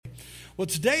Well,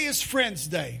 today is Friends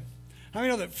Day. How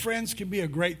many know that friends can be a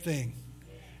great thing?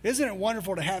 Isn't it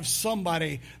wonderful to have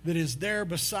somebody that is there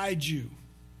beside you?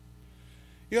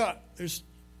 You know, there's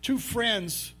two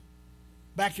friends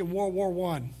back in World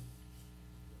War I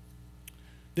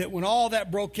that when all that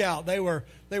broke out, they were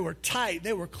tight,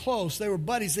 they were close, they were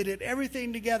buddies, they did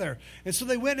everything together. And so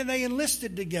they went and they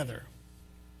enlisted together.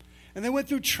 And they went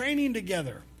through training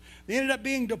together. They ended up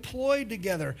being deployed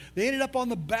together. They ended up on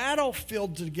the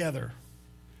battlefield together.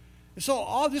 And so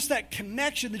all just that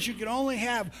connection that you can only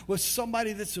have with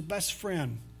somebody that's a best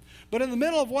friend. But in the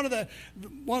middle of one of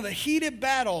the heated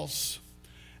battles,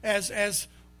 as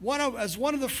one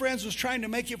of the friends was trying to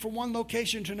make it from one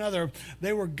location to another,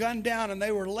 they were gunned down and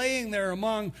they were laying there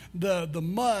among the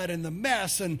mud and the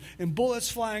mess and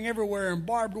bullets flying everywhere and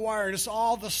barbed wire and just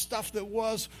all the stuff that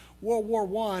was World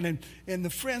War I. And the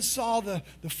friend saw the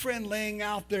friend laying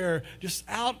out there, just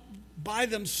out by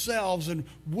themselves and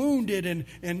wounded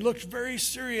and looked very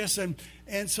serious.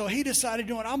 And so he decided,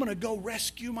 you know what, I'm going to go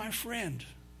rescue my friend.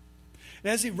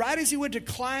 And right as he went to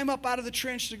climb up out of the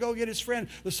trench to go get his friend,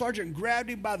 the sergeant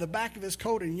grabbed him by the back of his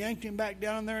coat and yanked him back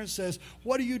down there and says,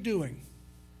 "What are you doing?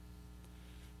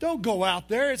 Don't go out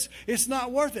there. It's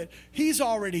not worth it. He's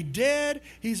already dead.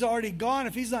 He's already gone.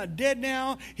 If he's not dead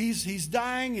now, he's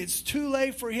dying. It's too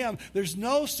late for him. There's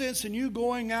no sense in you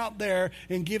going out there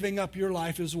and giving up your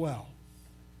life as well."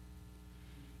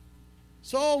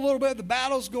 So a little bit of the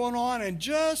battle's going on, and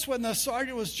just when the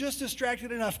sergeant was just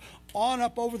distracted enough, on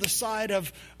up over the side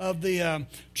of the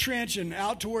trench and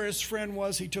out to where his friend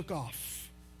was, he took off.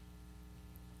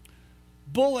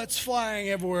 Bullets flying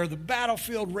everywhere, the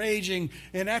battlefield raging,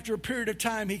 and after a period of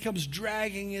time, he comes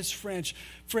dragging his friend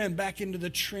back into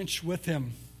the trench with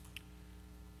him.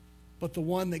 But the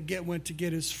one that went to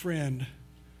get his friend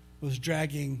was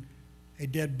dragging a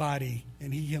dead body,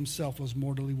 and he himself was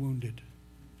mortally wounded.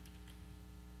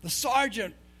 The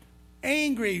sergeant,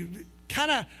 angry,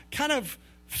 kind of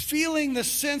feeling the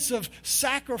sense of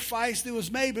sacrifice that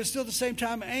was made, but still at the same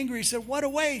time angry, said, "What a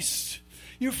waste.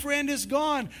 Your friend is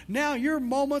gone. Now you're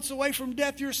moments away from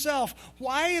death yourself.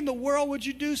 Why in the world would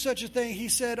you do such a thing?" He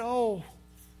said, "Oh,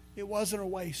 it wasn't a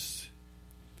waste."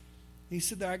 He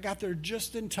said, "I got there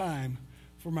just in time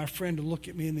for my friend to look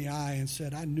at me in the eye and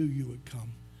said, 'I knew you would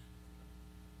come.'"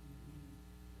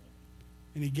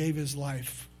 And he gave his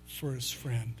life for his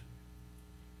friend.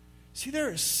 See, there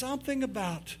is something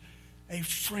about a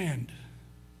friend.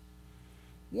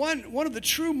 One of the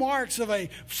true marks of a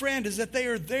friend is that they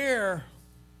are there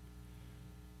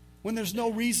when there's no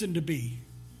reason to be.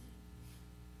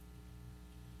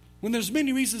 When there's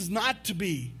many reasons not to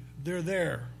be, they're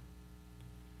there.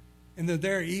 And they're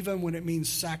there even when it means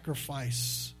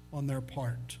sacrifice on their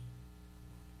part.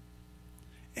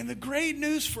 And the great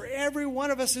news for every one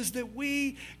of us is that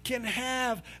we can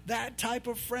have that type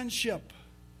of friendship.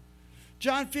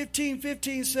 John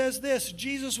 15:15 says this.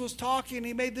 Jesus was talking and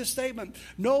he made this statement.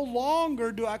 "No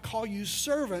longer do I call you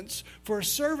servants, for a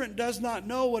servant does not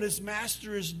know what his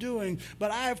master is doing,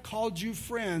 but I have called you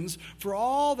friends, for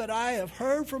all that I have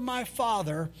heard from my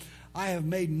Father, I have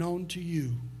made known to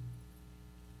you."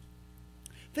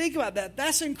 Think about that.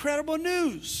 That's incredible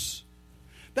news.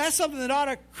 That's something that ought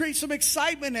to create some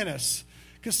excitement in us.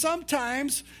 Because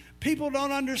sometimes people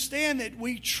don't understand that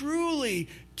we truly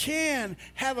can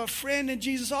have a friend in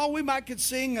Jesus. Oh, we could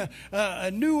sing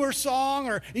a newer song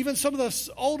or even some of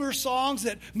the older songs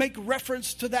that make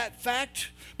reference to that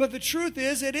fact. But the truth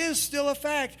is, it is still a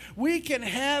fact. We can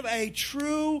have a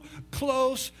true,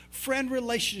 close friend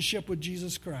relationship with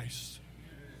Jesus Christ.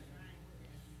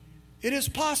 It is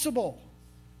possible.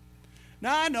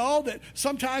 Now, I know that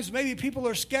sometimes maybe people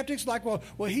are skeptics, like,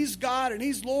 well, he's God and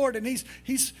he's Lord and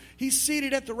he's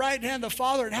seated at the right hand of the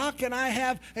Father, and how can I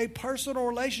have a personal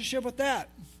relationship with that?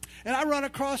 And I run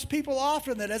across people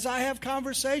often that as I have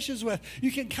conversations with,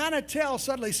 you can kind of tell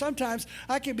suddenly. Sometimes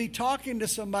I can be talking to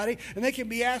somebody and they can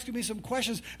be asking me some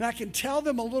questions, and I can tell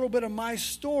them a little bit of my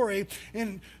story,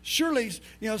 and surely,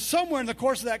 somewhere in the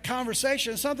course of that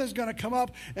conversation, something's going to come up,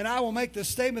 and I will make the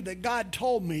statement that God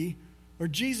told me or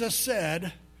Jesus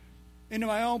said into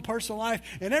my own personal life.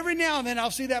 And every now and then I'll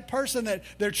see that person that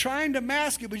they're trying to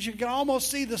mask it, but you can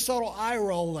almost see the subtle eye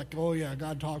roll, like, "Oh yeah,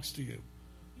 God talks to you."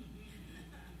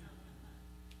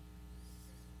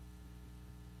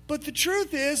 But the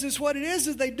truth is what it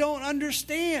is they don't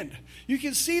understand. You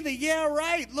can see the "yeah,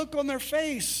 right" look on their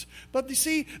face. But you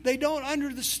see, they don't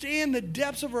understand the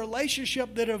depths of a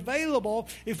relationship that are available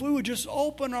if we would just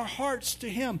open our hearts to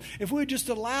Him. If we would just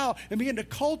allow and begin to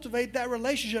cultivate that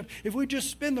relationship. If we just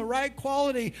spend the right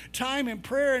quality time in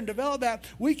prayer and develop that,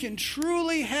 we can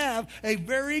truly have a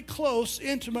very close,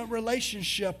 intimate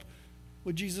relationship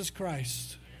with Jesus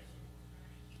Christ.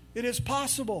 It is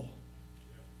possible.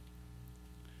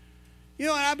 You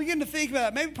know, and I begin to think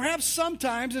about it. Maybe perhaps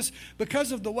sometimes it's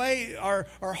because of the way our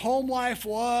home life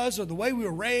was, or the way we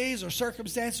were raised, or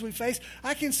circumstances we face.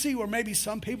 I can see where maybe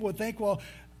some people would think, well,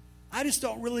 I just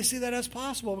don't really see that as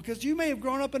possible, because you may have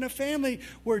grown up in a family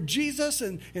where Jesus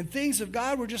and things of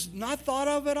God were just not thought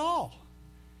of at all.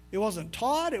 It wasn't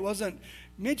taught. It wasn't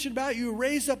mentioned about. You were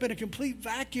raised up in a complete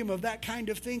vacuum of that kind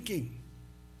of thinking.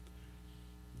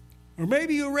 Or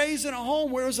maybe you were raised in a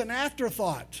home where it was an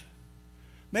afterthought.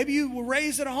 Maybe you were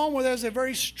raised in a home where there was a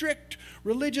very strict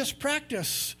religious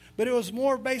practice, but it was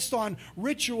more based on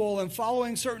ritual and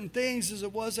following certain things as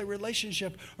it was a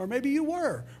relationship. Or maybe you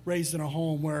were raised in a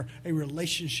home where a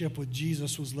relationship with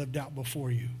Jesus was lived out before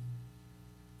you.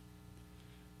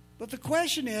 But the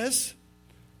question is,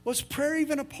 was prayer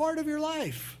even a part of your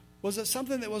life? Was it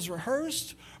something that was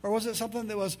rehearsed, or was it something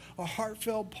that was a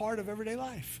heartfelt part of everyday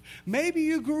life? Maybe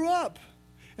you grew up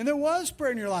and there was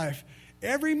prayer in your life.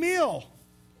 Every meal,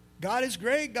 God is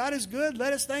great, God is good,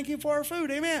 let us thank Him for our food.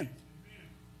 Amen.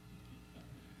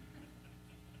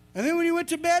 And then when you went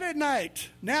to bed at night,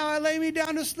 now I lay me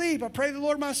down to sleep. I pray the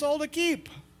Lord my soul to keep.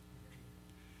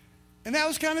 And that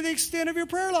was kind of the extent of your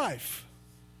prayer life.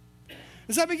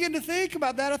 As I began to think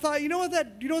about that, I thought, you know what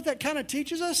that kind of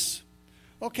teaches us?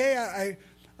 Okay,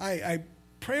 I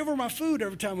pray over my food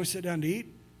every time we sit down to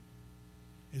eat.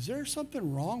 Is there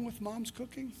something wrong with Mom's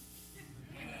cooking?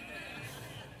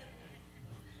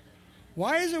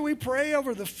 Why is it we pray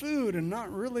over the food and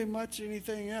not really much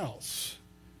anything else?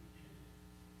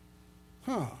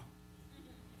 Now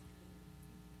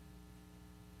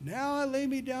I lay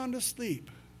me down to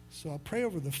sleep. So I pray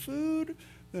over the food,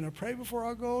 then I pray before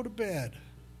I go to bed.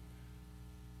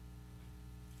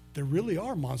 There really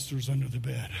are monsters under the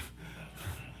bed.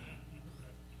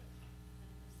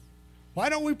 Why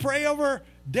don't we pray over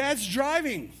Dad's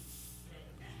driving?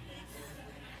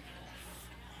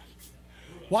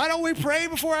 Why don't we pray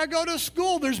before I go to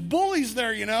school? There's bullies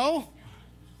there, you know.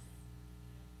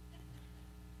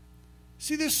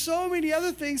 See, there's so many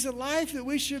other things in life that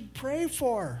we should pray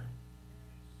for.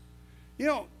 You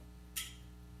know,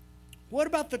 what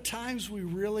about the times we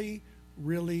really,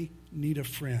 really need a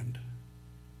friend?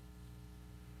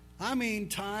 I mean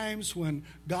times when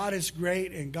God is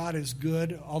great and God is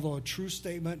good, although a true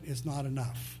statement is not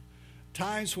enough.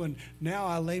 Times when now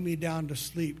I lay me down to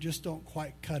sleep just don't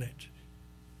quite cut it.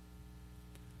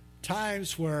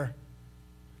 Times where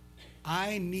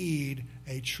I need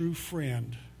a true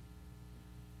friend.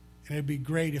 And it'd be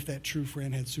great if that true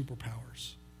friend had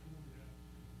superpowers.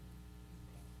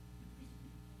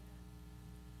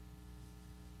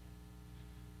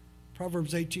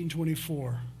 Proverbs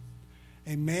 18:24.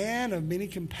 A man of many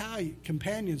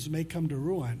companions may come to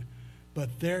ruin,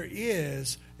 but there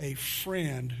is a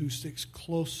friend who sticks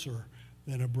closer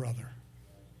than a brother.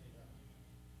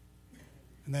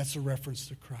 And that's a reference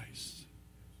to Christ.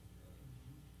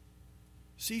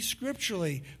 See,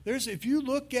 scripturally, if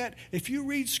you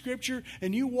read Scripture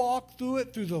and you walk through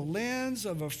it through the lens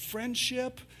of a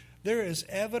friendship, there is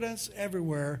evidence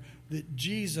everywhere that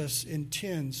Jesus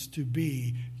intends to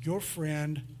be your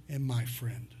friend and my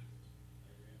friend.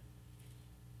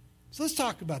 So let's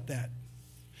talk about that.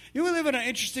 You know, we live in an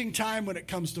interesting time when it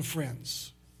comes to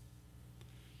friends.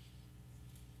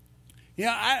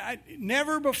 Yeah, I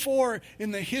never before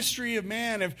in the history of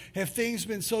man have things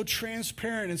been so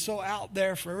transparent and so out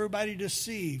there for everybody to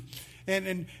see.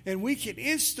 And we can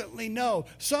instantly know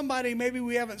somebody maybe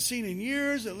we haven't seen in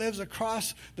years that lives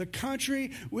across the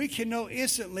country. We can know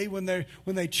instantly when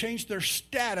they change their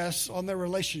status on their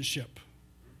relationship.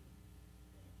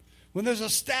 When there's a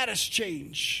status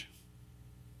change.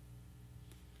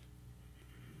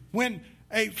 When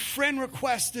a friend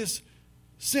request is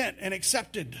sent and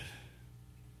accepted.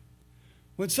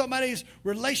 When somebody's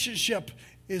relationship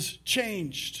is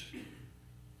changed.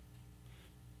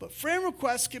 But friend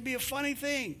requests can be a funny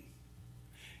thing.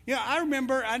 You know,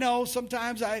 I know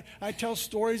sometimes I tell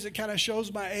stories that kind of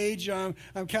shows my age. I'm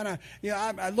kind of,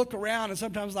 I look around and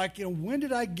sometimes when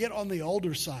did I get on the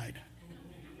older side?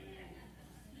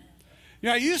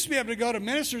 I used to be able to go to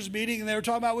ministers' meeting and they were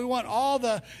talking about we want all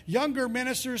the younger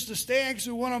ministers to stand because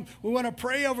we want to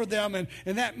pray over them, and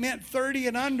that meant 30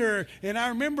 and under. And I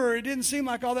remember it didn't seem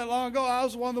like all that long ago I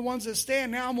was one of the ones that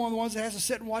stand. Now I'm one of the ones that has to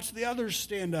sit and watch the others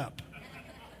stand up.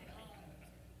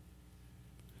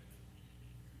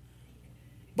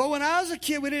 But when I was a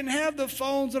kid, we didn't have the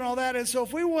phones and all that, and so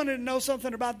if we wanted to know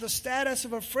something about the status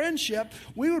of a friendship,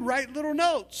 we would write little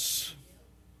notes.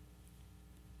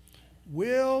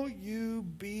 Will you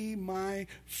be my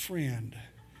friend?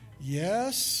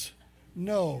 Yes,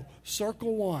 no.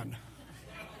 Circle one.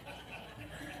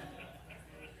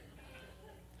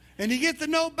 And you get the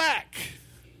note back.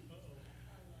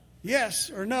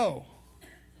 Yes or no.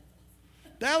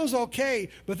 That was okay.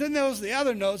 But then there was the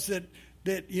other notes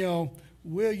that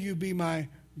will you be my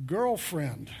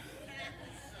girlfriend?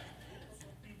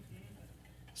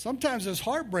 Sometimes there's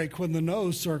heartbreak when the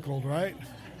no's circled, right?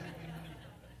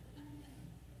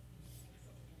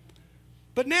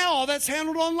 But now all that's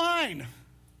handled online.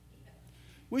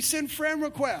 We send friend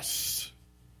requests.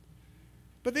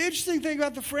 But the interesting thing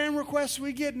about the friend requests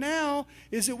we get now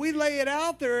is that we lay it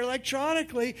out there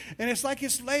electronically, and it's like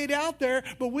it's laid out there,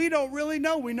 but we don't really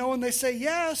know. We know when they say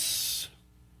yes,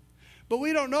 but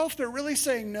we don't know if they're really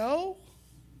saying no,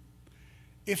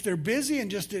 if they're busy and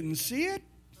just didn't see it,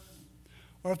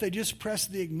 or if they just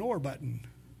pressed the ignore button.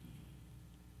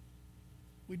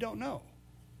 We don't know.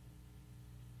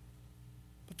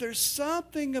 But there's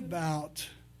something about,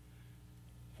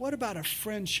 what about a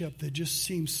friendship that just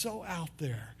seems so out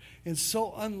there and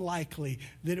so unlikely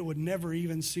that it would never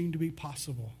even seem to be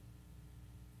possible?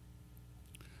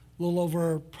 A little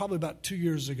over, probably about 2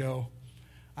 years ago,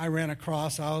 I had a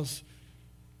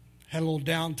little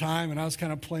downtime, and I was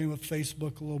kind of playing with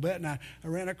Facebook a little bit, and I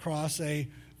ran across a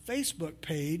Facebook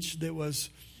page that was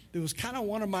kind of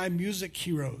one of my music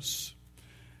heroes.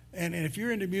 And if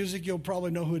you're into music, you'll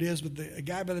probably know who it is, but a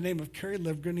guy by the name of Kerry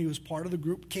Livgren, he was part of the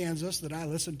group Kansas that I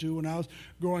listened to when I was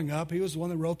growing up. He was the one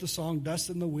that wrote the song Dust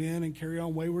in the Wind and Carry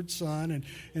On Wayward Son.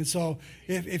 And so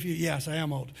if you, yes, I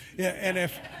am old. Yeah,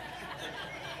 and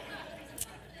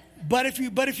but if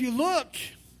you look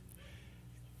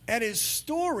at his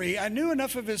story, I knew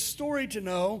enough of his story to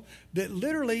know that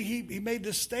literally he made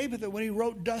this statement that when he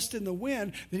wrote Dust in the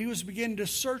Wind, that he was beginning to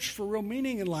search for real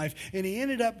meaning in life. And he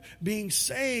ended up being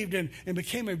saved and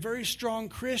became a very strong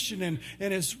Christian and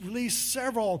has released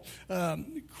several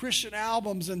Christian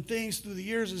albums and things through the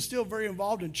years, and still very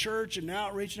involved in church and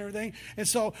outreach and everything. And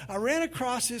so I ran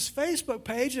across his Facebook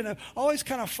page, and I've always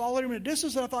kind of followed him at a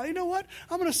distance, and I thought, you know what?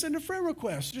 I'm going to send a friend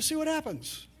request. Just see what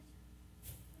happens.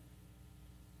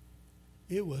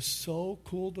 It was so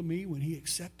cool to me when he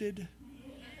accepted.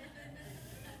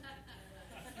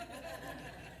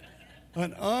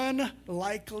 An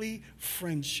unlikely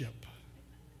friendship.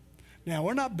 Now,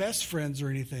 we're not best friends or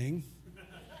anything.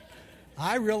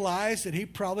 I realized that he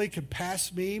probably could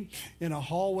pass me in a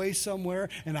hallway somewhere,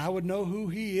 and I would know who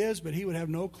he is, but he would have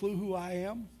no clue who I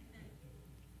am.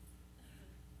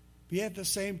 But yet at the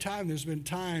same time, there's been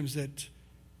times that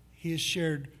he has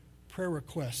shared prayer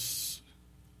requests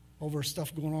over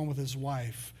stuff going on with his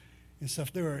wife and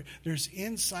stuff. There's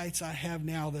insights I have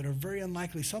now that are very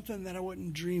unlikely, something that I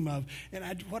wouldn't dream of.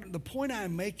 And the point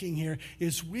I'm making here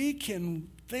is we can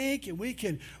think and we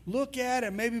can look at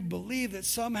and maybe believe that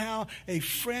somehow a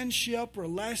friendship or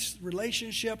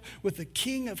relationship with the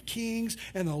King of Kings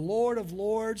and the Lord of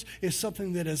Lords is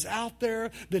something that is out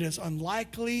there, that is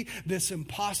unlikely, that's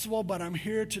impossible. But I'm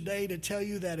here today to tell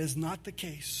you that is not the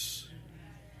case.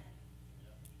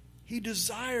 He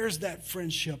desires that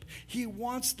friendship. He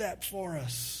wants that for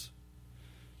us.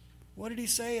 What did he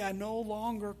say? I no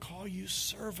longer call you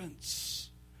servants.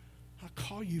 I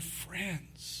call you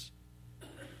friends.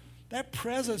 That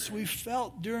presence we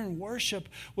felt during worship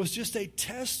was just a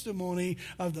testimony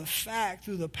of the fact,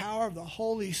 through the power of the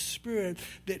Holy Spirit,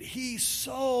 that he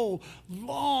so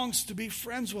longs to be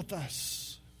friends with us.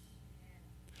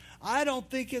 I don't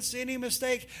think it's any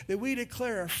mistake that we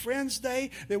declare a Friends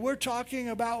Day, that we're talking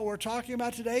about what we're talking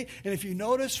about today. And if you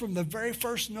notice from the very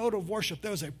first note of worship, there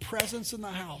was a presence in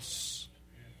the house.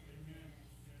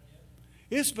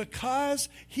 It's because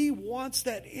he wants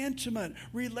that intimate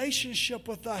relationship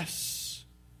with us.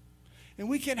 And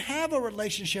we can have a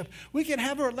relationship. We can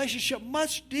have a relationship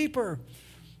much deeper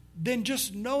than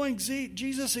just knowing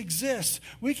Jesus exists.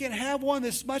 We can have one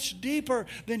that's much deeper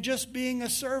than just being a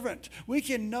servant. We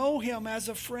can know him as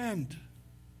a friend.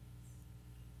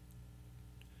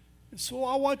 And so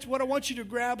what I want you to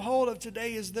grab hold of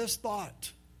today is this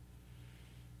thought.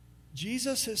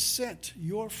 Jesus has sent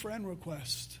your friend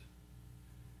request,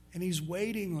 and he's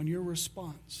waiting on your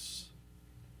response.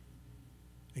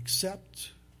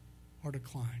 Accept or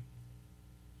decline.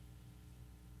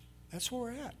 That's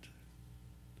where we're at.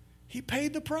 He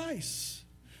paid the price.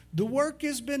 The work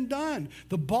has been done.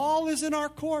 The ball is in our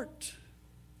court.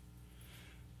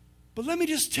 But let me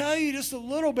just tell you just a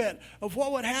little bit of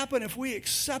what would happen if we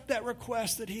accept that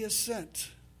request that he has sent.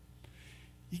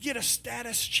 You get a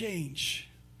status change.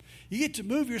 You get to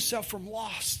move yourself from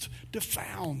lost to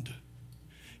found.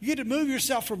 You get to move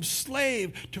yourself from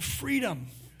slave to freedom.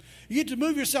 You get to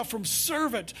move yourself from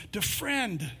servant to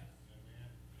friend.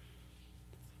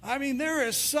 I mean, there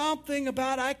is something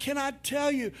about, I cannot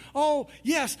tell you. Oh,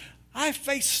 yes, I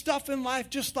face stuff in life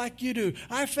just like you do.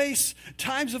 I face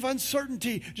times of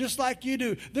uncertainty just like you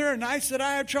do. There are nights that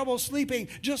I have trouble sleeping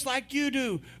just like you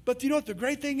do. But you know what the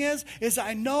great thing is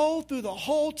I know through the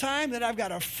whole time that I've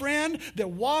got a friend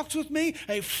that walks with me,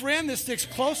 a friend that sticks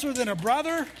closer than a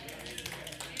brother.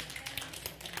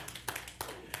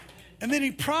 And then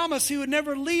he promised he would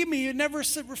never leave me, he would never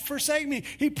forsake me.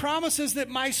 He promises that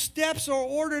my steps are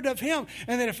ordered of him.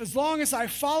 And that if as long as I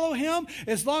follow him,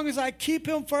 as long as I keep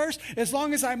him first, as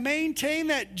long as I maintain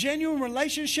that genuine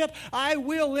relationship, I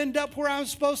will end up where I'm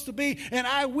supposed to be. And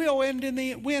I will win in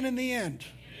the end.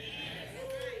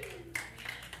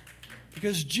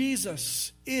 Because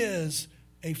Jesus is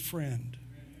a friend.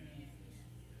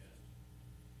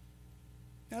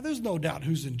 Now there's no doubt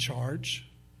who's in charge.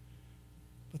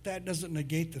 But that doesn't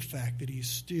negate the fact that he's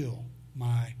still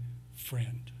my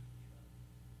friend.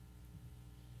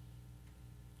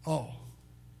 Oh,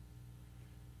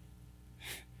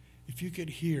 if you could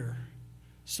hear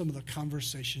some of the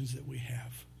conversations that we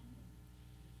have.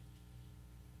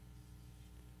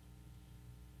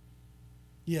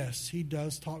 Yes, he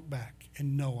does talk back.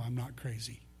 And no, I'm not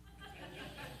crazy.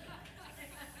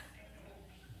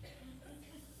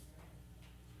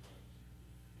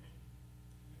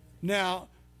 Now,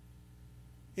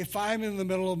 if I'm in the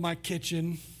middle of my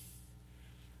kitchen,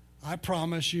 I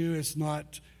promise you it's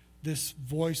not this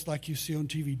voice like you see on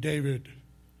TV, David.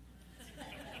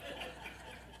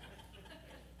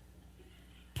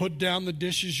 Put down the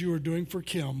dishes you are doing for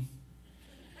Kim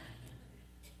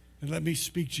and let me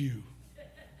speak to you.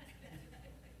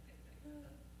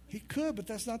 He could, but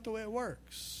that's not the way it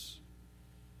works.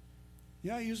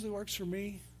 Yeah, it usually works for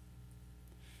me.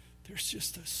 There's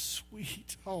just a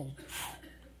sweet,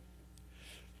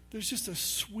 there's just a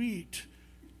sweet,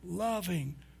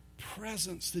 loving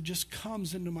presence that just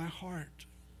comes into my heart.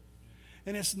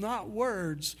 And it's not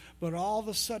words, but all of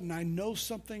a sudden I know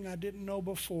something I didn't know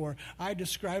before. I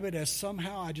describe it as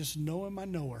somehow I just know him, I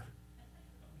know her.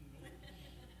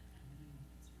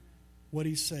 What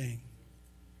he's saying.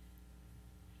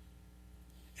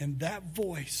 And that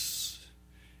voice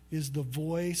is the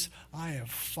voice I have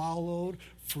followed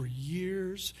for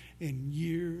years and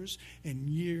years and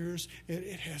years.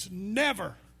 It has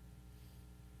never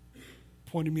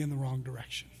pointed me in the wrong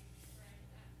direction.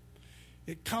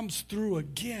 It comes through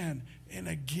again and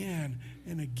again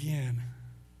and again.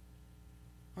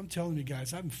 I'm telling you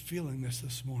guys, I'm feeling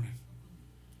this morning.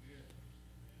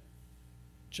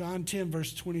 John 10,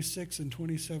 verse 26 and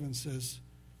 27 says,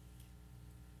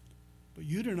 "But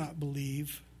you do not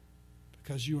believe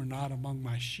because you are not among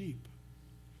my sheep.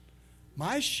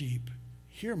 My sheep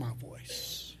hear my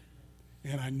voice,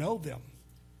 and I know them,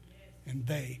 and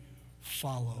they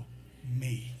follow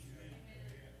me."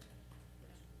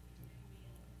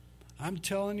 I'm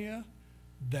telling you,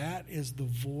 that is the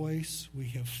voice we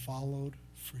have followed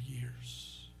for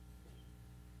years.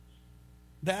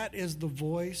 That is the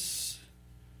voice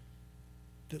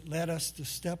that led us to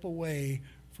step away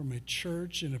from a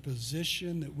church in a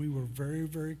position that we were very,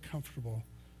 very comfortable,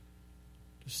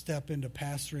 to step into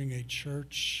pastoring a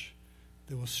church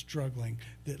that was struggling,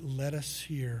 that led us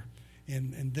here.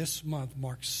 And this month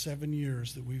marks 7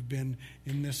 years that we've been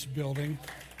in this building.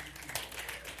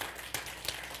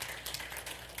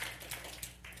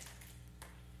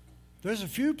 There's a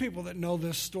few people that know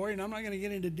this story, and I'm not going to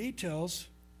get into details,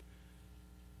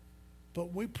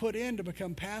 but we put in to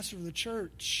become pastor of the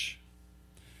church.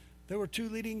 There were 2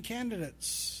 leading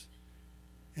candidates,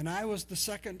 and I was the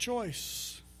second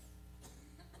choice.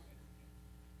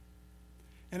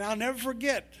 And I'll never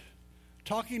forget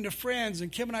talking to friends,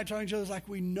 and Kim and I talking to each other, like,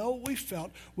 we know what we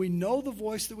felt, we know the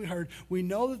voice that we heard, we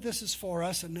know that this is for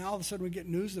us, and now all of a sudden we get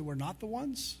news that we're not the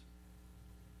ones.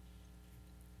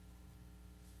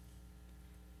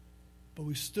 But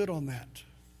we stood on that.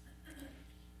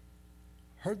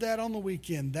 Heard that on the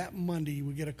weekend. That Monday,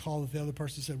 we get a call that the other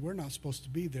person said, "We're not supposed to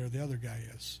be there. The other guy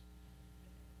is."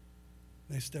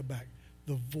 They stepped back.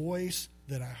 The voice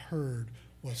that I heard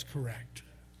was correct.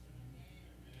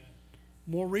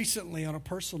 More recently, on a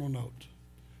personal note,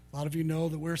 a lot of you know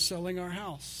that we're selling our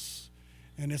house,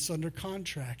 and it's under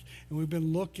contract. And we've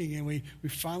been looking, and we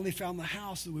finally found the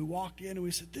house, and we walked in, and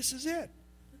we said, "This is it.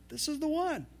 This is the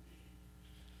one."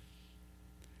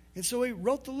 And so we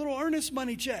wrote the little earnest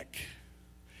money check,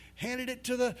 handed it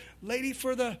to the lady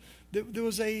for there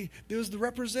was the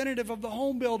representative of the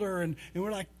home builder, and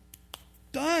we're like,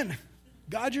 done.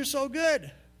 God, you're so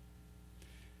good.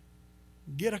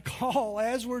 Get a call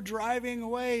as we're driving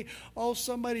away. "Oh,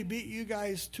 somebody beat you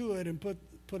guys to it and put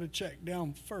a check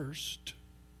down first.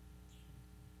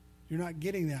 You're not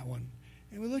getting that one."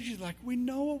 And we looked at you like, we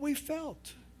know what we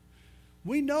felt.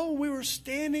 We know we were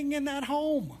standing in that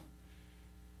home.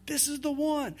 This is the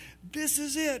one. This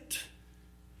is it.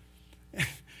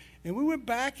 And we went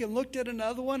back and looked at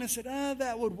another one and said,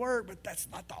 that would work, but that's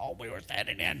not the home we were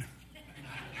standing in.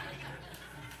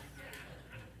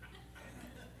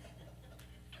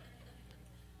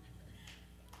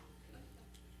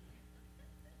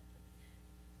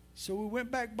 So we went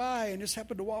back by and just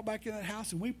happened to walk back in that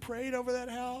house, and we prayed over that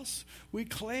house. We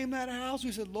claimed that house.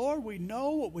 We said, Lord, we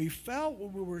know what we felt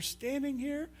when we were standing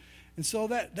here. And so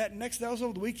that was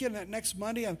over the weekend. That next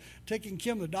Monday, I'm taking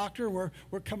Kim to the doctor. We're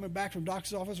coming back from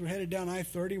doctor's office. We're headed down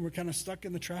I-30. We're kind of stuck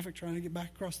in the traffic trying to get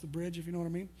back across the bridge, if you know what I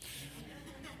mean.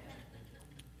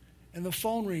 And the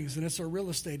phone rings, and it's our real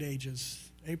estate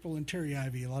agents, April and Terry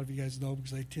Ivy. A lot of you guys know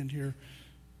because they attend here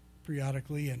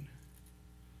periodically. And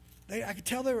I could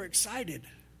tell they were excited.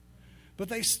 But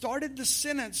they started the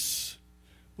sentence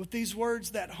with these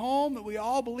words, that home that we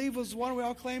all believe was the one we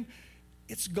all claimed,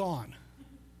 it's gone.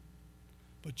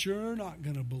 But you're not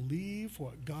going to believe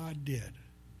what God did.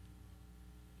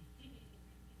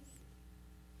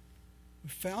 We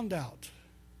found out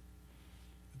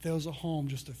that there was a home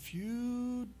just a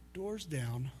few doors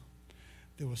down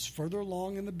that was further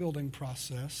along in the building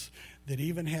process, that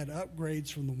even had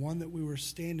upgrades from the one that we were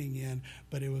standing in,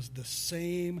 but it was the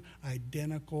same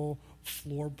identical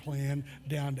floor plan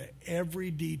down to every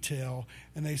detail.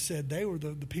 And they said they were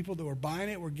the people that were buying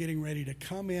it were getting ready to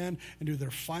come in and do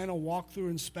their final walkthrough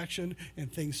inspection,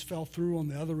 and things fell through on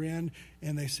the other end.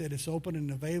 And they said it's open and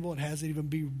available. It hasn't even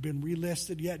been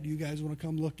relisted yet. Do you guys want to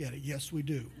come look at it? Yes, we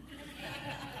do.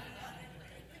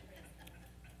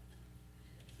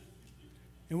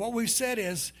 And what we've said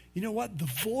is, you know what? The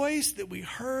voice that we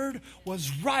heard was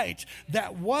right.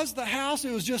 That was the house.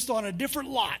 It was just on a different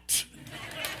lot.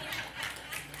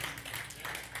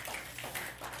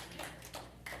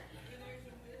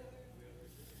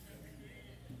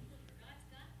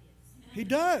 He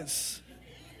does.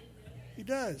 He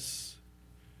does.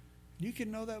 You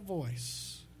can know that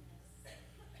voice.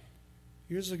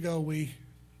 Years ago, we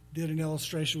did an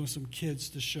illustration with some kids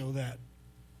to show that.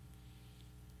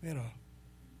 We had a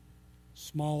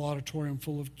small auditorium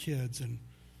full of kids, and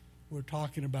we're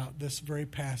talking about this very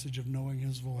passage of knowing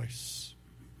his voice.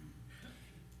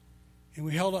 And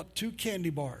we held up 2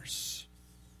 candy bars.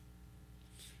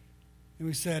 And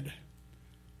we said,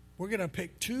 we're going to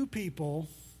pick 2 people,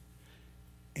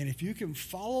 and if you can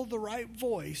follow the right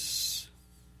voice,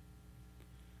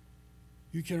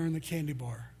 you can earn the candy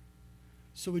bar.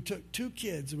 So we took 2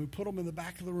 kids and we put them in the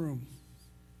back of the room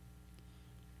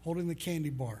holding the candy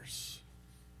bars.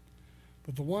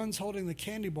 But the ones holding the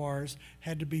candy bars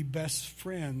had to be best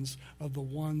friends of the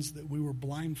ones that we were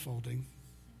blindfolding,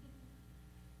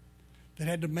 that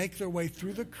had to make their way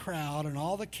through the crowd and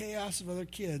all the chaos of other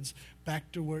kids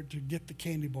back to where to get the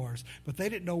candy bars. But they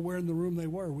didn't know where in the room they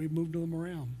were. We moved them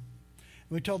around.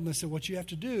 And we told them, I said, what you have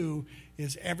to do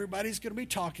is everybody's going to be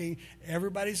talking,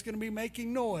 everybody's going to be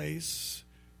making noise,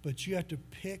 but you have to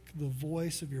pick the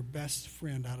voice of your best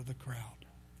friend out of the crowd.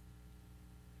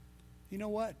 You know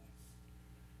what?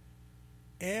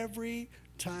 Every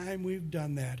time we've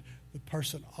done that, the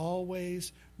person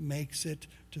always makes it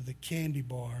to the candy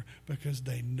bar because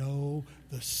they know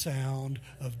the sound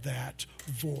of that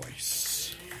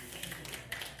voice.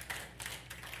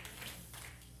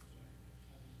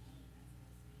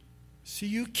 See,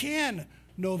 you can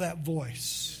know that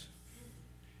voice.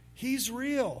 He's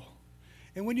real.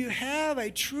 And when you have a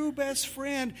true best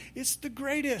friend, it's the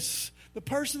greatest. The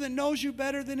person that knows you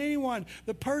better than anyone.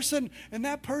 The person, and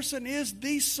that person is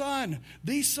the Son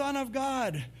of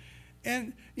God.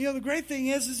 And, you know, the great thing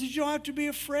is you don't have to be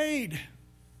afraid.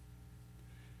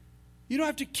 You don't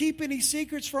have to keep any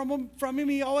secrets from him.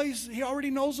 He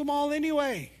already knows them all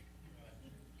anyway.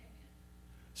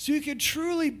 So you can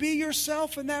truly be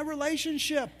yourself in that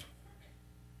relationship.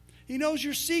 He knows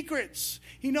your secrets.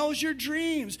 He knows your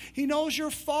dreams. He knows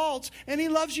your faults. And he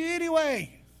loves you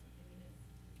anyway.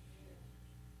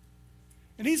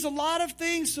 And he's a lot of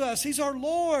things to us. He's our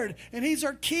Lord, and he's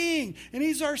our King, and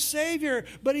he's our Savior,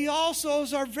 but he also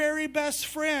is our very best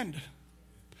friend.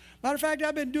 Matter of fact,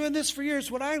 I've been doing this for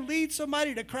years. When I lead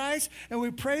somebody to Christ and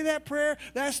we pray that prayer,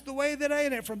 that's the way that I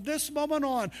end it. From this moment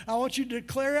on, I want you to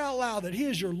declare out loud that he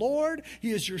is your Lord,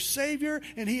 he is your Savior,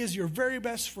 and he is your very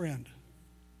best friend.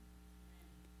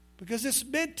 Because it's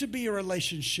meant to be a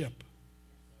relationship.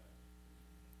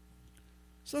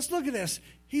 So let's look at this.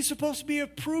 He's supposed to be a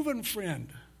proven friend.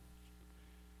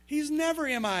 He's never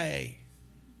MIA.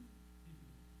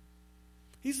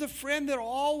 He's the friend that will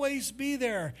always be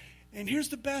there. And here's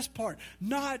the best part.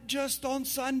 Not just on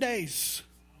Sundays.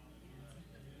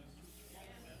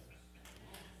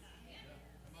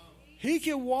 He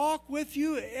can walk with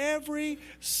you every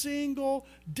single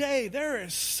day. There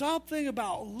is something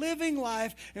about living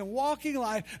life and walking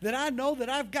life that I know that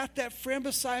I've got that friend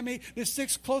beside me that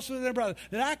sticks closer than a brother,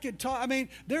 that I can talk. I mean,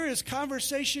 there is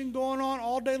conversation going on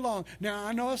all day long. Now,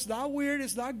 I know it's not weird.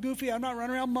 It's not goofy. I'm not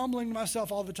running around mumbling to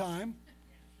myself all the time.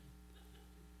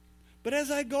 But as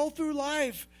I go through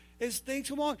life, as things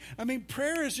come along, I mean,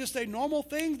 prayer is just a normal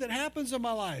thing that happens in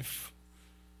my life.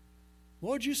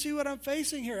 Lord, you see what I'm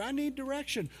facing here. I need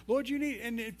direction. Lord, you need,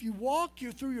 and if you walk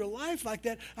through your life like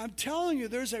that, I'm telling you,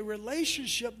 there's a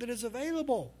relationship that is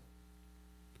available.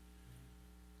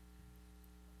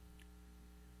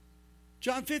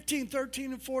 John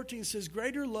 15:13-14 says,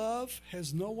 greater love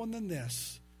has no one than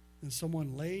this, than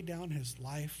someone lay down his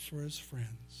life for his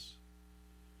friends.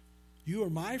 You are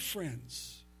my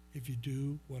friends if you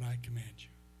do what I command you.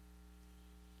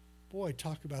 Boy,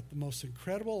 talk about the most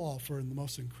incredible offer and the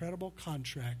most incredible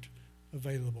contract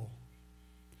available.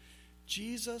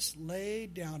 Jesus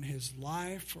laid down his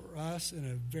life for us in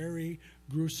a very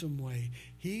gruesome way.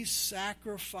 He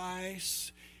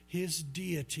sacrificed his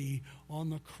deity on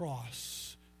the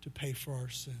cross to pay for our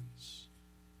sins.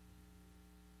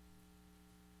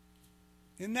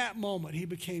 In that moment, he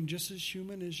became just as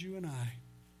human as you and I.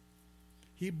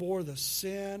 He bore the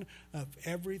sin of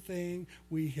everything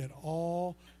we had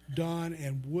all done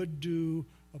and would do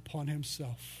upon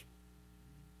himself.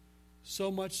 So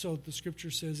much so that the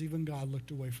scripture says even God looked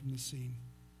away from the scene.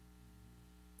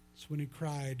 It's when he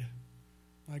cried,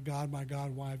 my God,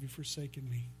 why have you forsaken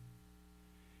me?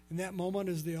 And that moment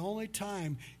is the only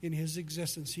time in his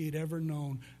existence he had ever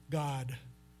known God's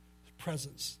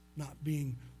presence, not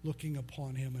being looking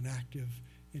upon him and active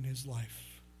in his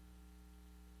life.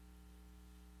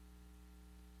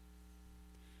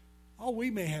 Oh,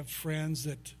 we may have friends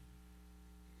that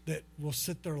will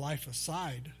set their life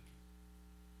aside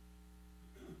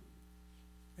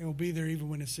and will be there even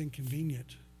when it's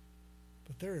inconvenient.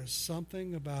 But there is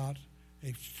something about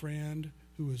a friend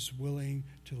who is willing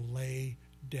to lay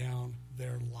down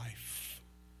their life.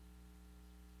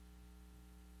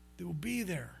 They will be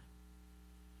there.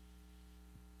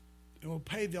 They will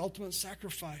pay the ultimate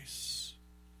sacrifice.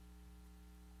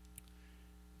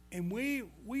 And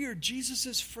we are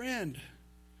Jesus' friend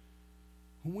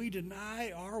when we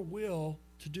deny our will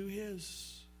to do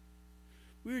his.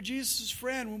 We are Jesus'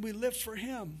 friend when we live for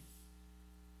him.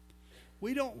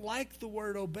 We don't like the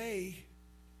word obey,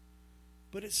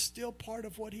 but it's still part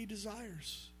of what he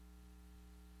desires.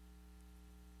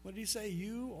 What did he say?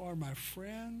 You are my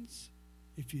friends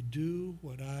if you do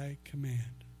what I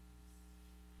command.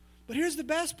 But here's the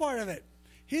best part of it.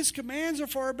 His commands are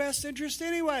for our best interest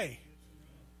anyway.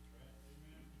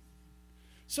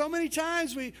 So many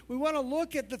times we want to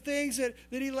look at the things that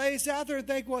he lays out there and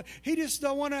think, well, he just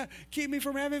don't want to keep me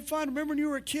from having fun. Remember when you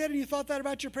were a kid and you thought that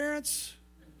about your parents?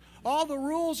 All the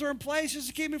rules are in place just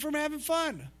to keep me from having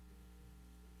fun.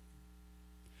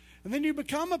 And then you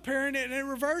become a parent and it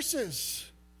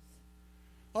reverses.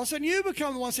 All of a sudden you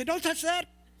become the one saying, don't touch that.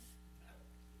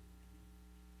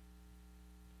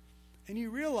 And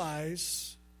you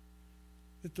realize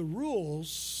that the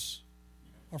rules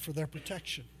are for their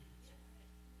protection.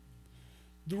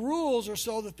 The rules are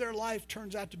so that their life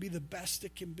turns out to be the best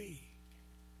it can be.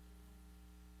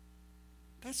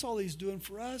 That's all he's doing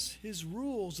for us. His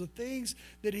rules, the things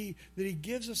that he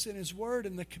gives us in his word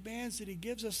and the commands that he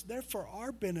gives us, they're for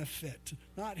our benefit,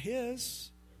 not his.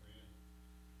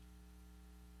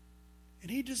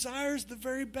 And he desires the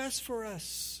very best for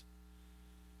us.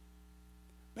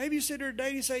 Maybe you sit here today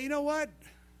and you say, you know what?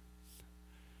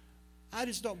 I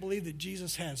just don't believe that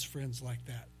Jesus has friends like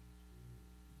that.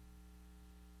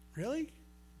 Really?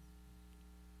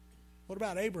 What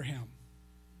about Abraham?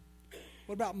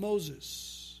 What about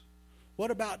Moses? What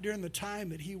about during the time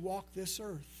that he walked this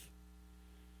earth?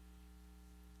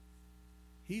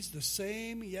 He's the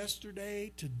same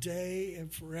yesterday, today,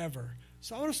 and forever.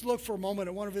 So I want us to look for a moment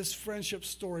at one of his friendship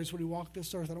stories when he walked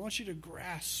this earth. And I want you to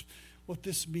grasp what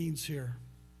this means here.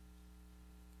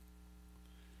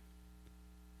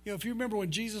 You know, if you remember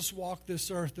when Jesus walked this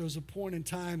earth, there was a point in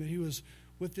time that he was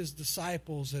with his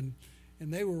disciples, and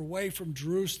they were away from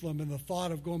Jerusalem, and the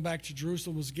thought of going back to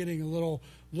Jerusalem was getting a little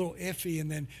iffy. And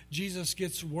then Jesus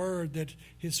gets word that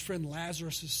his friend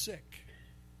Lazarus is sick.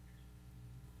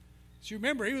 So you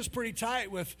remember, he was pretty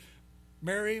tight with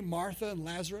Mary, Martha, and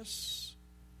Lazarus.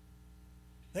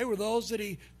 They were those that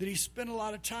he spent a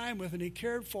lot of time with and he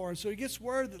cared for. And so he gets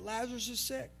word that Lazarus is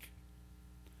sick.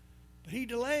 But he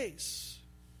delays.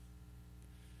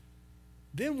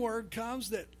 Then word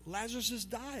comes that Lazarus has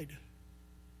died.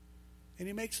 And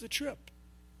he makes the trip.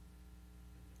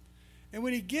 And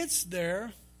when he gets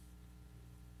there,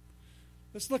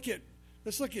 Let's look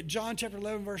at John chapter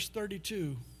 11, verse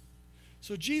 32.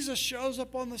 So Jesus shows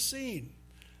up on the scene.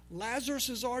 Lazarus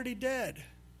is already dead.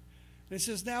 And it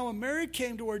says, now when Mary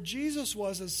came to where Jesus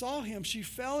was and saw him, she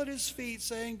fell at his feet,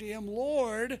 saying to him,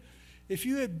 Lord, if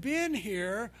you had been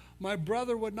here, my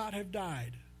brother would not have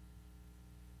died.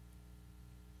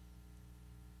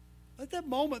 Let that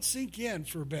moment sink in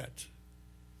for a bit.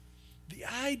 The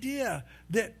idea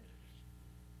that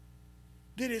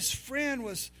his friend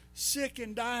was sick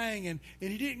and dying, and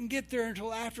he didn't get there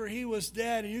until after he was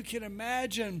dead. And you can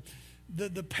imagine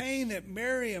the pain that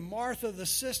Mary and Martha, the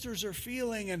sisters, are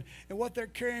feeling, and what they're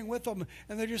carrying with them.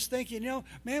 And they're just thinking,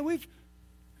 man,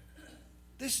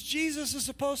 this Jesus is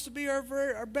supposed to be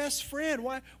our best friend.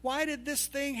 Why did this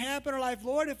thing happen in our life?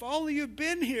 Lord, if only you'd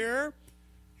been here,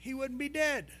 he wouldn't be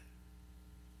dead.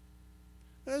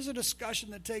 There's a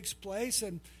discussion that takes place,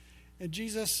 and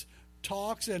Jesus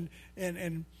talks, and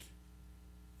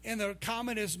the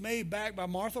comment is made back by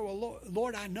Martha, well,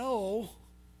 Lord, I know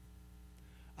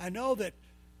that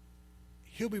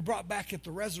he'll be brought back at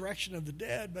the resurrection of the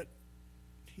dead, but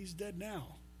he's dead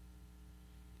now.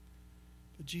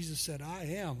 But Jesus said, I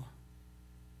am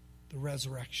the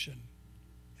resurrection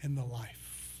and the life.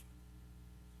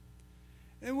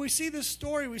 And we see this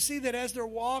story. We see that as they're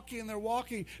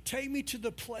walking, take me to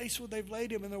the place where they've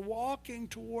laid him, and they're walking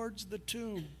towards the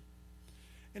tomb.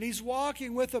 And he's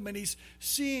walking with them, and he's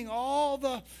seeing all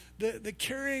the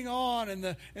carrying on and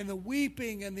the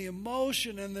weeping and the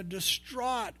emotion and the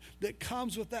distraught that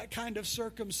comes with that kind of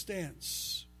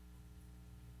circumstance.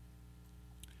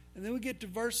 And then we get to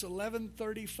verse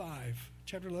 1135,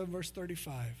 chapter 11, verse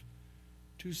 35.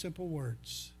 Two simple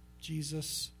words.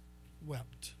 Jesus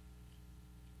wept.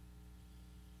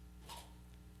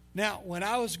 Now, when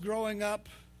I was growing up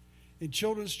in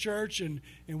children's church and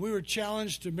we were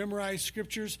challenged to memorize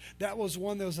scriptures, that was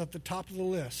one that was at the top of the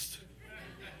list.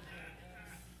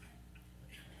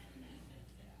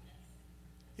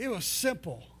 It was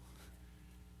simple.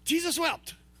 Jesus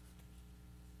wept.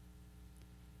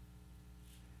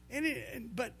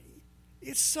 But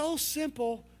it's so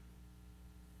simple,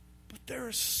 but there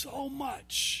is so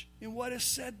much in what is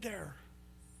said there.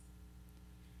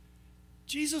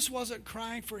 Jesus wasn't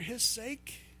crying for his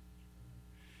sake.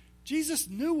 Jesus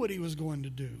knew what he was going to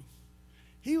do.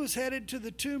 He was headed to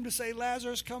the tomb to say,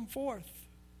 Lazarus, come forth.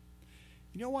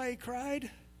 You know why he cried?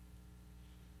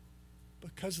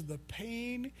 Because of the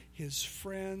pain his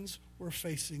friends were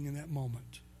facing in that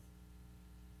moment.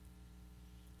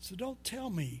 So don't tell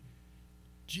me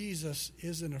Jesus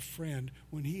isn't a friend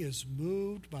when he is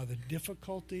moved by the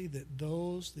difficulty that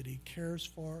those that he cares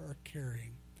for are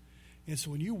carrying. And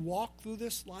so when you walk through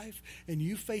this life and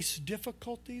you face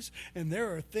difficulties and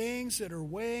there are things that are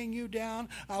weighing you down,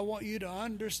 I want you to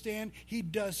understand he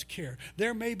does care.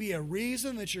 There may be a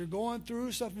reason that you're going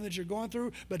through something that you're going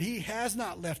through, but he has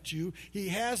not left you. He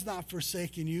has not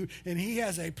forsaken you. And he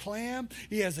has a plan.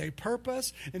 He has a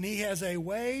purpose. And he has a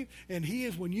way. And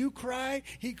when you cry,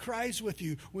 he cries with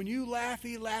you. When you laugh,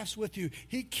 he laughs with you.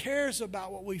 He cares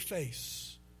about what we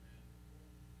face.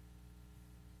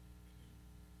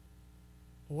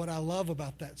 What I love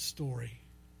about that story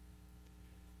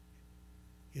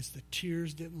is the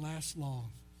tears didn't last long.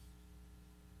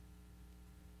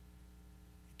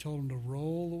 He told him to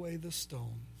roll away the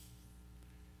stone.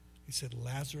 He said,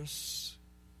 Lazarus,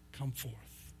 come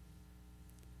forth.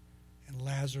 And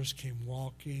Lazarus came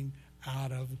walking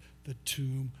out of the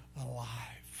tomb alive.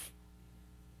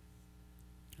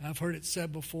 I've heard it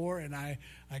said before, and I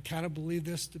kind of believe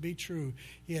this to be true.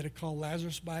 He had to call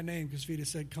Lazarus by name, because if he'd have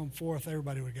said, come forth,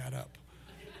 everybody would have got up.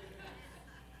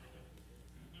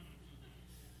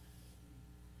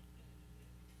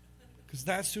 Because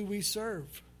that's who we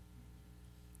serve.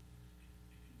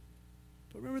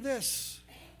 But remember this.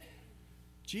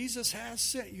 Jesus has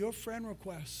sent your friend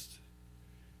request,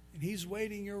 and he's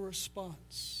waiting your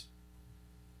response.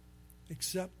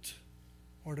 Accept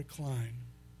or decline.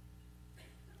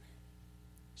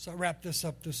 So I wrap this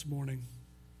up this morning.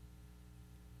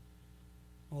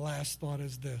 My last thought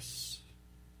is this.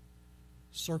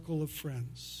 Circle of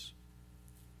friends.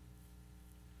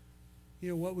 You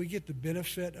know what? We get the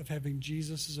benefit of having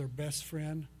Jesus as our best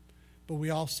friend, but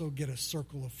we also get a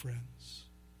circle of friends.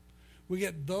 We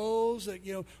get those that,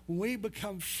 when we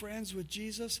become friends with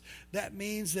Jesus, that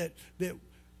means that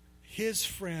his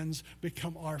friends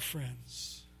become our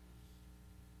friends.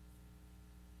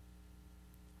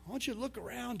 I want you to look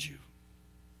around you.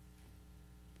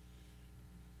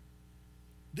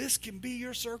 This can be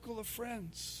your circle of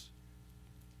friends.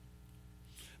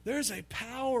 There's a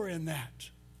power in that.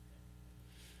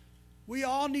 We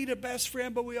all need a best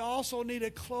friend, but we also need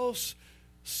a close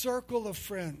circle of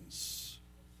friends.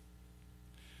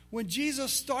 When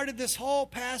Jesus started this whole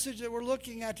passage that we're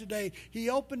looking at today, he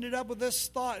opened it up with this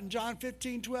thought in John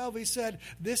 15:12. He said,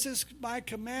 "This is my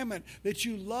commandment, that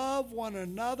you love one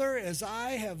another as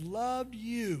I have loved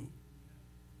you."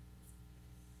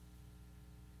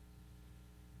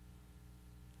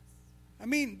 I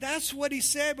mean, that's what he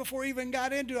said before he even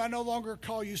got into, "I no longer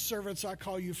call you servants, I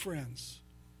call you friends."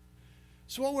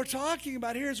 So what we're talking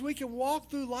about here is we can walk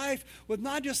through life with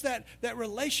not just that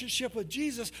relationship with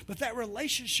Jesus, but that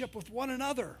relationship with one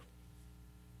another.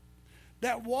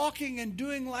 That walking and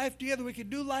doing life together. We can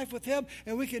do life with him,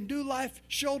 and we can do life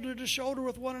shoulder to shoulder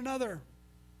with one another.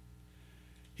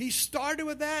 He started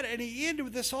with that, and he ended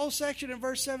with this whole section in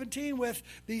verse 17 with,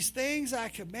 "These things I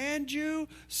command you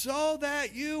so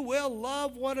that you will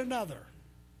love one another."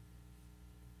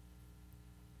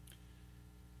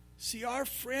 See, our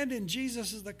friend in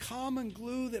Jesus is the common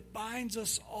glue that binds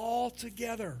us all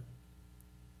together.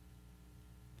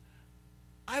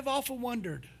 I've often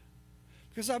wondered,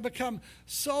 because I've become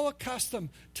so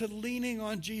accustomed to leaning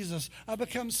on Jesus. I've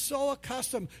become so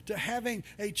accustomed to having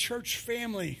a church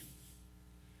family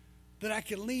that I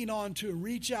can lean on to and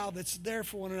reach out that's there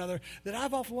for one another, that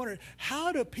I've often wondered,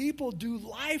 how do people do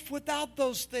life without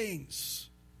those things?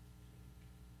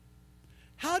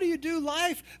 How do you do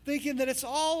life thinking that it's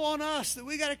all on us, that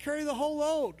we got to carry the whole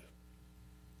load?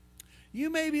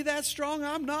 You may be that strong,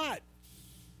 I'm not.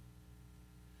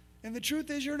 And the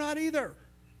truth is, you're not either.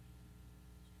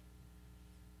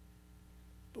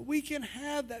 But we can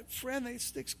have that friend that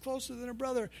sticks closer than a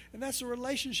brother, and that's a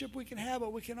relationship we can have,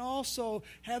 but we can also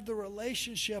have the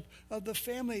relationship of the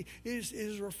family. It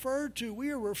is referred to,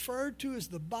 we are referred to as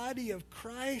the body of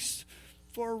Christ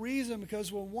for a reason, because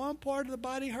when one part of the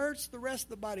body hurts, the rest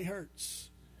of the body hurts.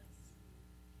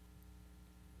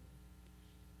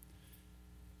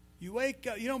 You wake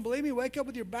up, you don't believe me? Wake up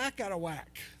with your back out of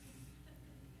whack.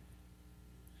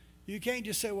 You can't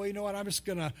just say, "Well, you know what, I'm just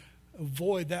going to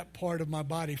avoid that part of my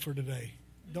body for today."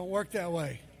 Don't work that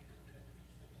way.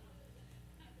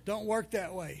 Don't work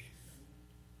that way.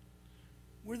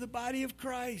 We're the body of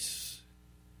Christ.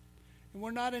 And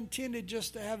we're not intended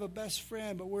just to have a best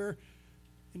friend, but we're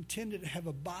intended to have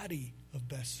a body of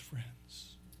best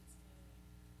friends.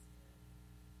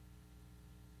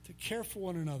 To care for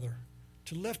one another,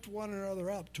 to lift one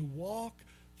another up, to walk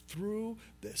through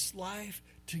this life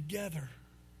together.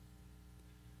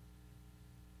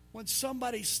 When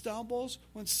somebody stumbles,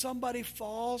 when somebody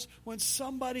falls, when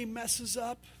somebody messes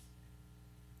up,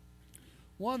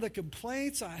 one of the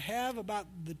complaints I have about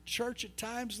the church at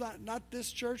times, not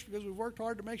this church, because we've worked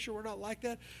hard to make sure we're not like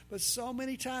that, but so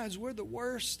many times we're the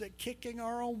worst at kicking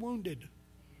our own wounded.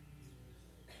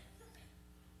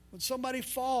 When somebody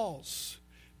falls,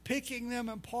 picking them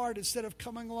apart instead of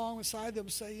coming alongside them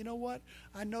and say, "You know what?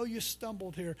 I know you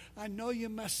stumbled here. I know you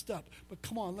messed up. But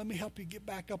come on, let me help you get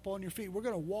back up on your feet. We're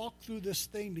going to walk through this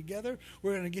thing together.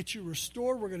 We're going to get you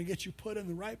restored. We're going to get you put in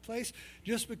the right place.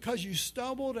 Just because you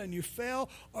stumbled and you fell,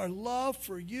 our love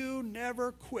for you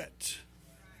never quit."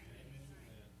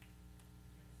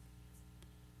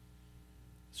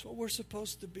 That's what we're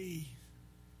supposed to be.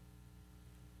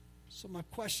 So my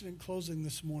question in closing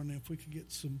this morning, if we could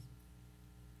get some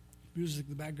music in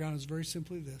the background, is very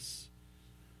simply this.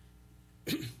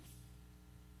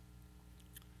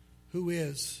 Who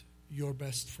is your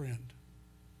best friend?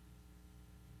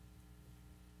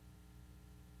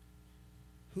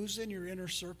 Who's in your inner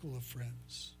circle of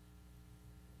friends?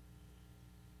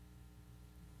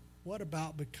 What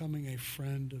about becoming a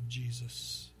friend of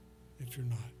Jesus if you're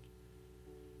not?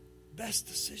 Best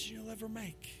decision you'll ever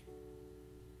make.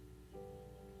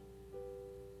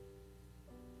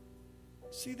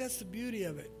 See, that's the beauty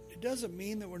of it. It doesn't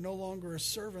mean that we're no longer his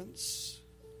servants.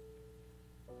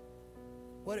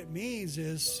 What it means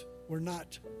is we're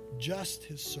not just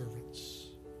his servants.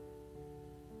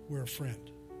 We're a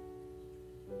friend.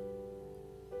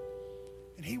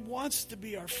 And he wants to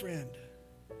be our friend.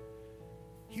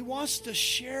 He wants to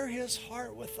share his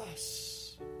heart with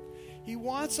us. He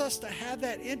wants us to have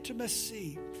that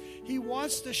intimacy. He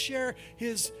wants to share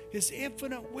his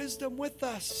infinite wisdom with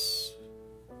us.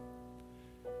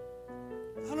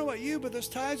 I don't know about you, but there's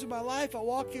times in my life I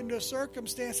walk into a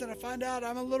circumstance and I find out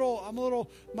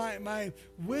my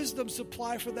wisdom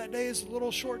supply for that day is a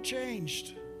little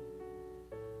shortchanged.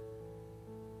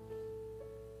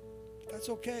 That's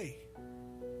okay,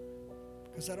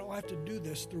 because I don't have to do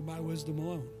this through my wisdom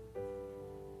alone.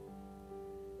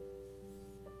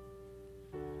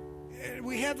 And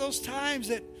we have those times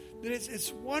that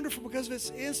it's wonderful because of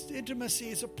its intimacy.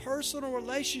 It's a personal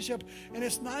relationship, and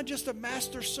it's not just a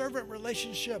master-servant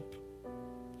relationship.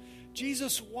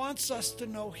 Jesus wants us to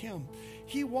know him.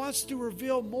 He wants to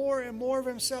reveal more and more of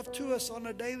himself to us on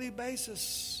a daily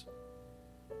basis.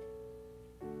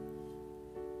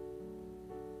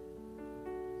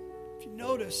 If you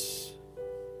notice,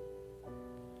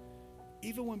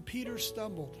 even when Peter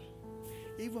stumbled,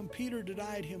 even when Peter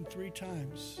denied him 3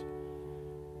 times,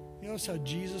 you notice how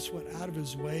Jesus went out of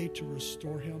his way to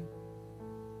restore him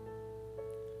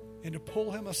and to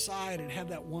pull him aside and have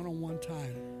that one-on-one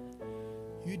time.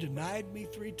 You denied me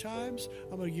 3 times,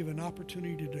 I'm going to give you an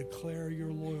opportunity to declare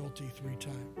your loyalty 3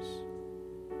 times.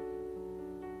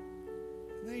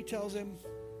 And then he tells him,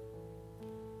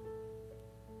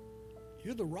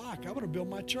 you're the rock. I'm going to build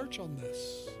my church on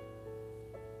this.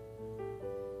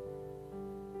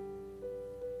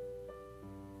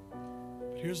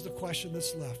 But here's the question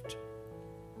that's left.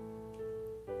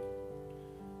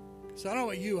 So I don't know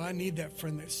about you, I need that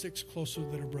friend that sticks closer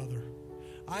than a brother.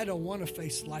 I don't want to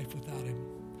face life without him.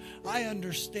 I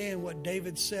understand what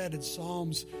David said in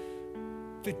Psalms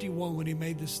 51 when he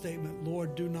made this statement,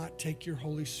 Lord, do not take your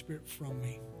Holy Spirit from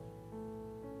me.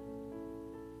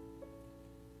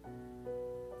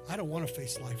 I don't want to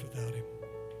face life without him.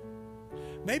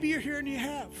 Maybe you're here and you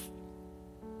have.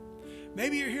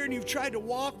 Maybe you're here and you've tried to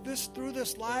walk through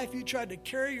this life. You tried to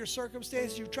carry your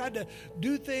circumstances. You've tried to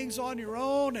do things on your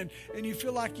own. And you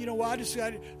feel like, you know what, I just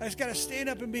got to stand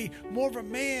up and be more of a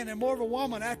man and more of a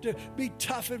woman. I have to be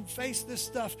tough and face this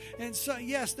stuff. And so,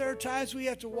 yes, there are times we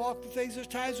have to walk the things. There's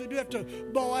times we do have to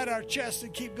bow out our chest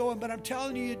and keep going. But I'm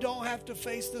telling you, you don't have to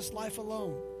face this life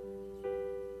alone.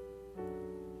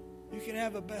 You can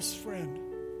have a best friend.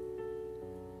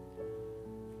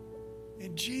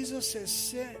 And Jesus has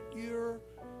sent your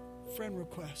friend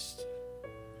request.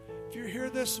 If you're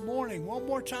here this morning, one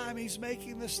more time, he's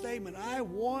making this statement. I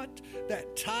want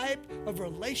that type of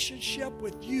relationship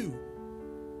with you.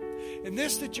 And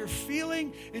this that you're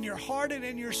feeling in your heart and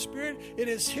in your spirit, it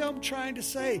is him trying to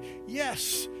say,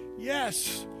 yes,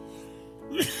 yes.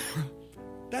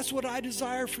 That's what I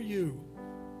desire for you.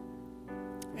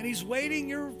 And he's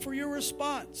waiting for your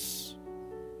response.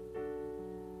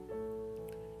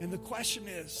 And the question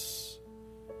is,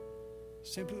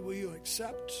 simply will you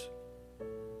accept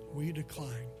or will you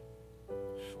decline?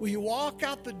 Will you walk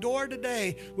out the door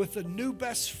today with a new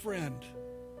best friend?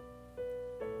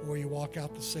 Or will you walk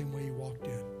out the same way you walked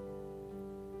in?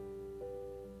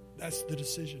 That's the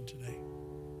decision today.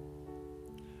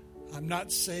 I'm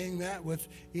not saying that with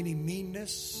any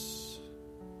meanness.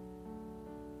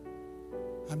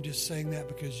 I'm just saying that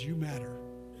because you matter.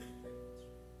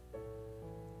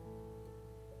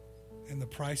 And the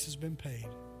price has been paid.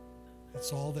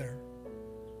 It's all there.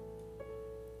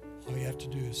 All you have to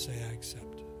do is say, I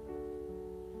accept.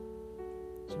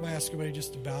 So I'm going to ask everybody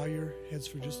just to bow your heads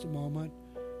for just a moment.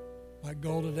 My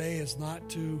goal today is not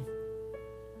to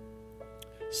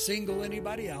single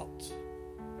anybody out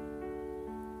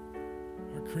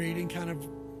or create any kind of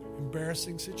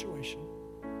embarrassing situation.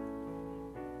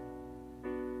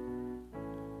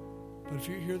 But if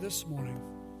you're here this morning,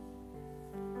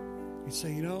 you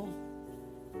say, you know,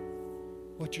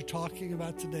 what you're talking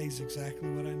about today is exactly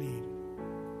what I need.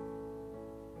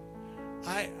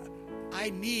 I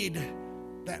need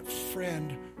that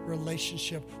friend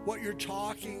relationship. What you're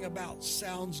talking about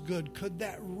sounds good. Could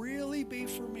that really be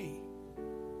for me?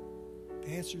 The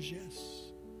answer is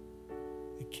yes.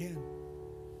 It can.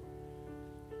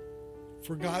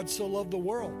 For God so loved the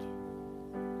world.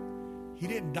 He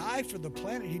didn't die for the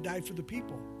planet. He died for the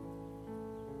people.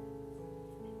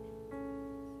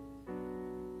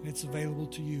 And it's available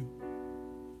to you.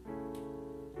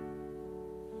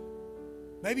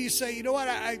 Maybe you say, you know what,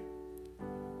 I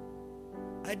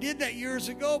did that years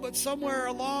ago, but somewhere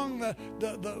along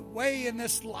the way in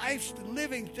this life,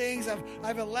 living things,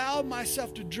 I've allowed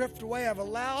myself to drift away. I've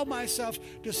allowed myself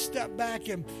to step back.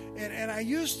 And I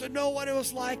used to know what it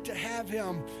was like to have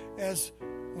him as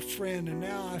a friend. And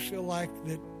now I feel like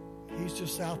that he's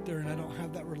just out there and I don't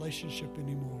have that relationship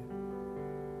anymore.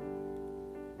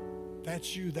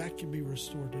 That's you. That can be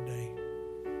restored today.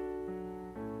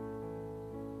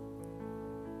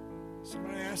 So I'm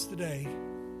going to ask today,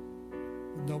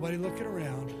 with nobody looking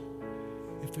around,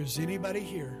 if there's anybody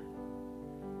here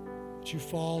that you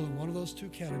fall in one of those 2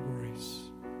 categories.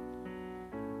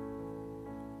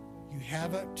 You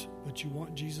haven't, but you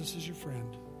want Jesus as your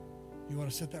friend. You want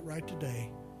to set that right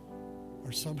today.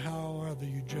 Or somehow or other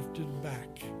you drifted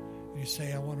back and you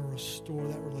say, I want to restore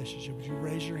that relationship. Would you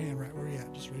raise your hand right where you're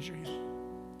at? Just raise your hand.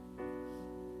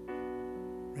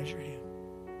 Raise your hand.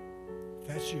 If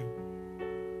that's you.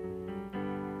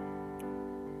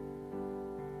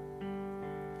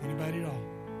 Anybody at all?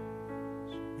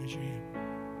 Raise your hand.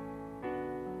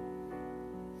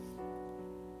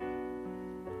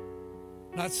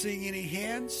 Not seeing any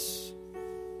hands.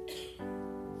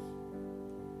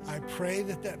 I pray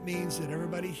that means that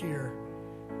everybody here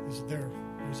is there.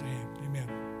 There's a hand. Amen.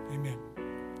 Amen.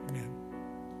 Amen.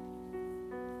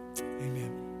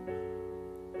 Amen.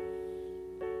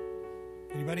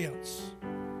 Anybody else?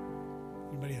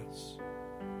 Anybody else?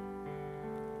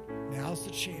 Now's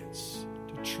the chance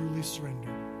to truly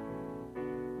surrender.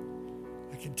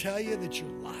 I can tell you that your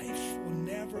life will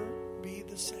never be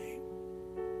the same.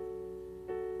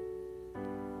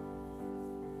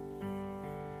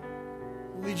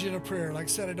 I'll lead you in a prayer. Like I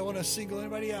said, I don't want to single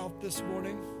anybody out this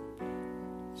morning.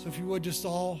 So if you would just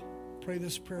all pray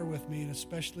this prayer with me, and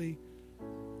especially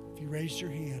if you raised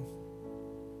your hand,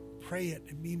 pray it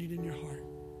and mean it in your heart.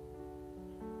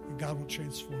 And God will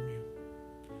transform you.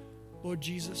 Lord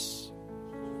Jesus,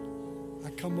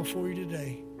 I come before you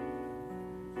today.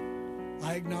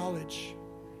 I acknowledge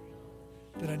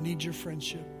that I need your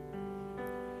friendship,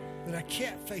 that I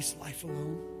can't face life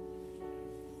alone.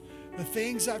 The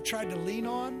things I've tried to lean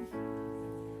on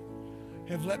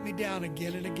have let me down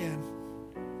again and again.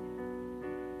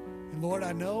 And Lord,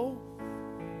 I know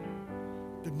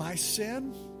that my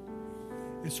sin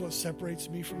is what separates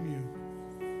me from you.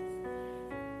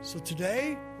 So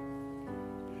today,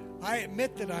 I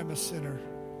admit that I'm a sinner.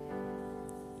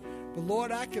 But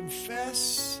Lord, I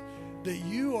confess that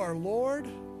you are Lord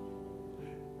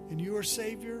and you are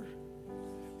Savior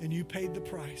and you paid the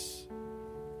price.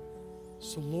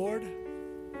 So Lord,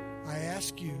 I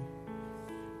ask you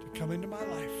to come into my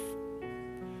life,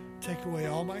 take away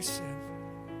all my sin,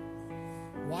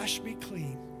 wash me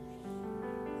clean,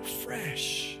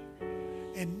 fresh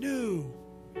and new.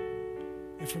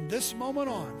 And from this moment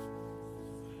on,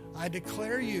 I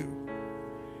declare you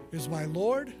as my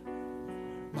Lord,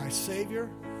 my Savior,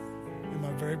 and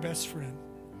my very best friend.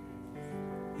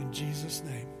 In Jesus'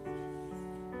 name,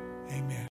 amen.